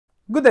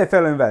Good day,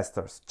 fellow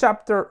investors.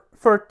 Chapter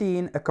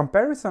 13, a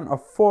comparison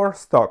of 4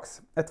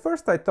 stocks. At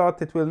first I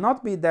thought it will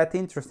not be that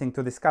interesting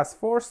to discuss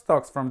 4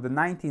 stocks from the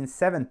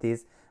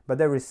 1970s, but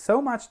there is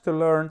so much to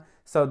learn,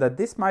 so that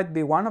this might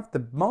be one of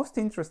the most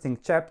interesting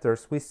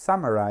chapters we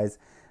summarize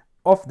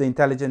of The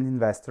Intelligent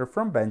Investor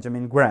from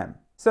Benjamin Graham.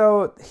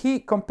 So he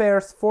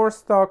compares 4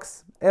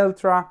 stocks: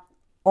 Eltra,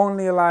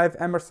 Only Alive,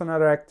 Emerson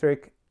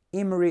Electric,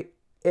 Emery,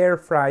 Air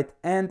Freight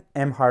and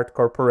Emhart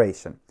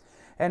Corporation.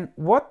 And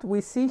what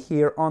we see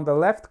here on the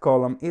left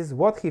column is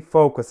what he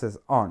focuses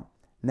on.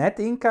 Net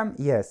income,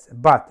 yes,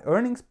 but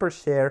earnings per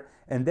share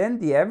and then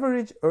the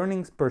average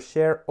earnings per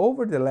share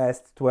over the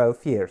last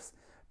 12 years,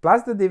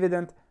 plus the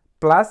dividend,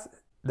 plus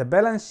the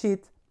balance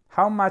sheet,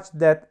 how much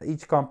debt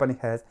each company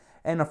has,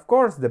 and of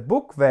course the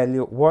book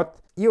value,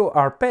 what you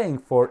are paying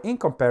for in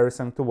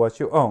comparison to what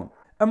you own.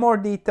 A more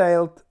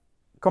detailed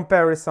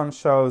comparison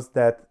shows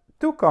that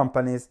 2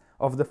 companies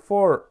of the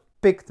 4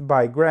 picked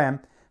by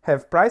Graham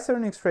have price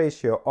earnings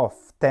ratio of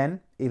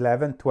 10,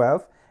 11,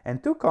 12,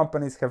 and 2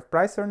 companies have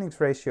price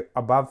earnings ratio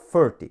above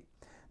 30.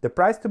 The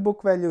price to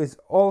book value is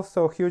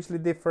also hugely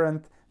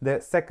different. The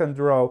second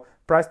row,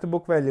 price to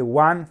book value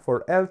 1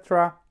 for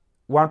Eltra,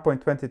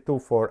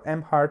 1.22 for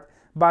Emhart,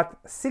 but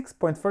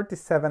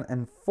 6.37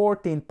 and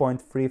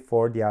 14.3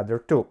 for the other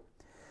 2.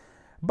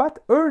 But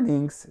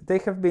earnings, they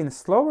have been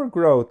slower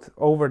growth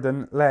over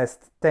the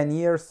last 10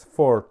 years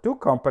for 2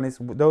 companies,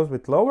 those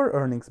with lower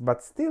earnings,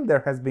 but still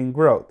there has been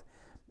growth.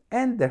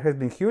 And there has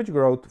been huge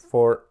growth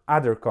for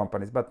other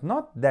companies, but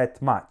not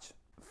that much.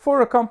 For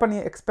a company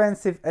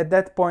expensive at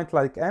that point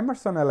like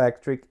Emerson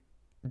Electric,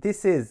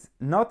 this is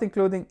not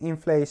including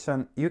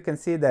inflation. You can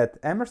see that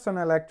Emerson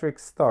Electric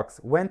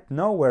stocks went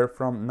nowhere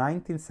from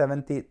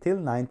 1970 till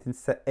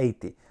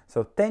 1980.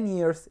 So 10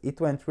 years it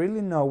went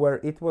really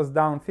nowhere. It was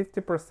down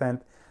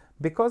 50%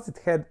 because it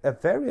had a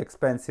very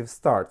expensive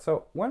start.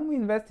 So when we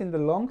invest in the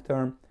long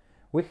term,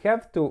 we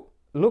have to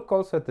look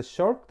also at the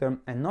short term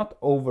and not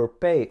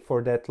overpay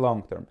for that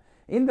long term.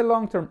 In the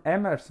long term,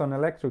 Emerson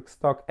Electric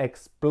stock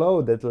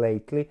exploded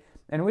lately,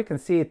 and we can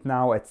see it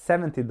now at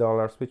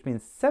 $70, which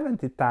means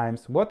 70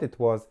 times what it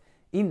was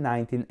in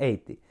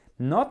 1980,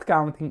 not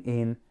counting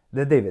in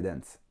the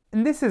dividends.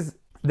 And this is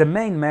the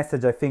main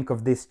message, I think,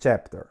 of this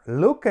chapter.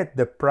 Look at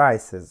the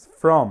prices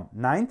from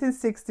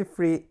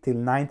 1963 till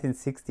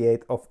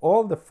 1968 of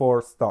all the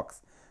 4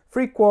 stocks.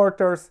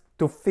 3/4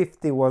 to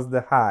 50 was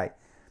the high.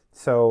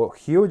 So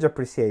huge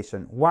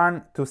appreciation.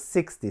 1 to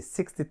 60,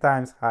 60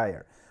 times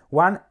higher.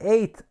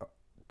 1/8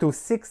 to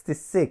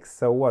 66,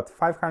 so what,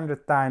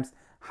 500 times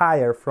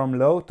higher from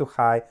low to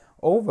high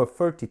over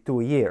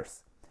 32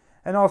 years.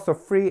 And also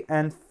 3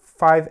 and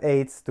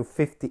 5/8 to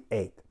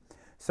 58.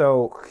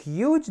 So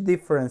huge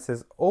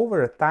differences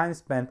over a time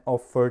span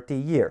of 30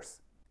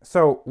 years.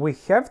 So we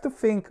have to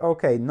think,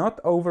 okay,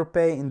 not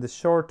overpay in the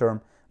short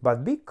term,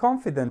 but be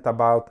confident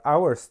about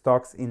our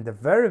stocks in the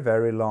very,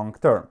 very long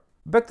term.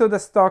 Back to the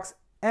stocks,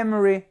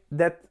 Emery,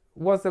 that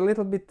was a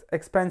little bit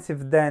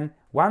expensive then.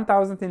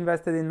 1,000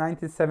 invested in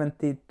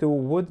 1972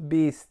 would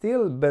be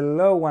still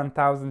below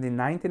 1,000 in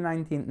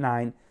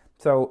 1999,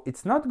 so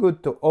it's not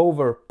good to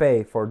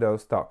overpay for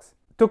those stocks.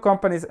 2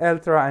 companies,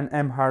 Eltra and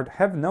Emhart,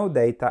 have no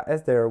data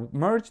as they are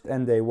merged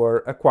and they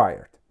were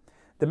acquired.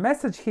 The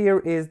message here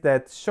is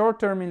that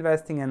short-term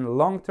investing and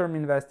long-term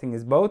investing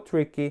is both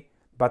tricky,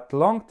 but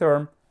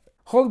long-term,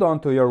 hold on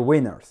to your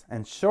winners,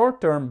 and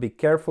short-term, be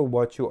careful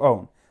what you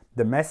own.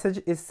 The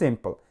message is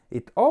simple.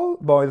 It all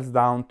boils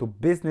down to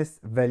business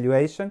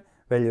valuation,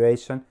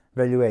 valuation,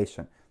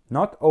 valuation.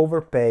 Not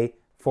overpay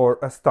for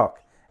a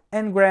stock.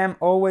 And Graham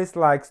always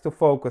likes to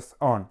focus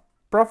on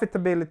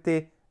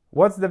profitability,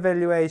 what's the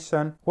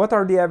valuation, what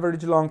are the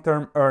average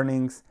long-term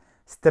earnings,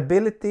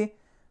 stability,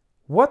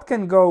 what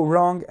can go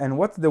wrong and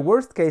what's the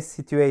worst case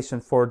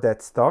situation for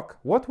that stock,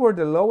 what were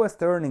the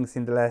lowest earnings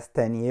in the last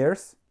 10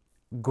 years,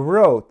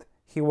 growth.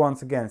 He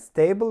wants again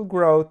stable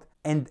growth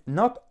and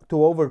not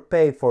to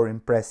overpay for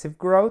impressive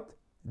growth.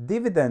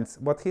 Dividends,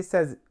 what he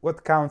says,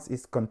 what counts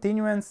is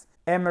continuance.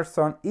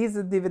 Emerson is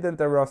a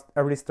dividend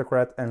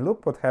aristocrat, and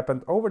look what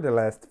happened over the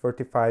last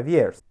 35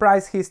 years.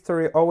 Price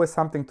history, always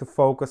something to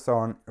focus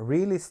on.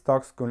 Really,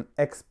 stocks can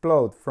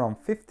explode from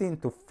 15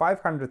 to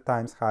 500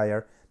 times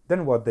higher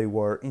than what they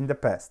were in the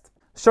past.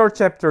 Short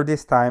chapter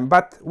this time,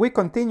 but we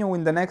continue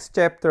in the next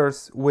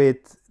chapters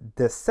with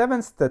the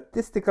 7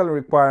 statistical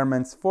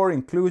requirements for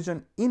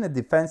inclusion in a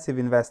defensive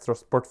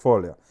investor's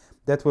portfolio.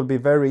 That will be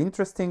very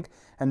interesting,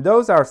 and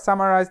those are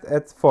summarized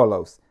as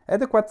follows: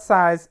 adequate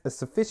size, a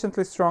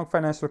sufficiently strong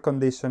financial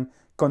condition,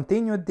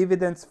 continued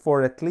dividends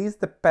for at least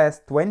the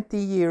past 20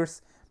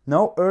 years,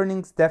 no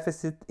earnings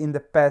deficit in the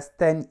past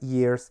 10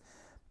 years,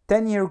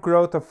 10-year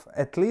growth of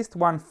at least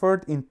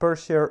 1/3 in per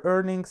share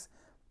earnings,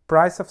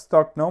 price of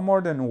stock no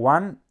more than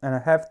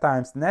 1.5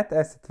 times net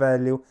asset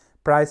value,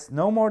 price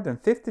no more than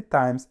 50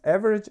 times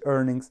average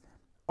earnings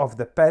of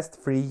the past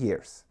 3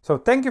 years. So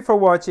thank you for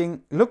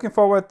watching. Looking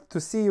forward to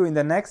see you in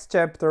the next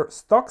chapter,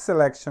 stock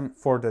selection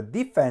for the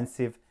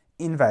defensive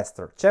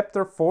investor,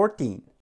 chapter 14.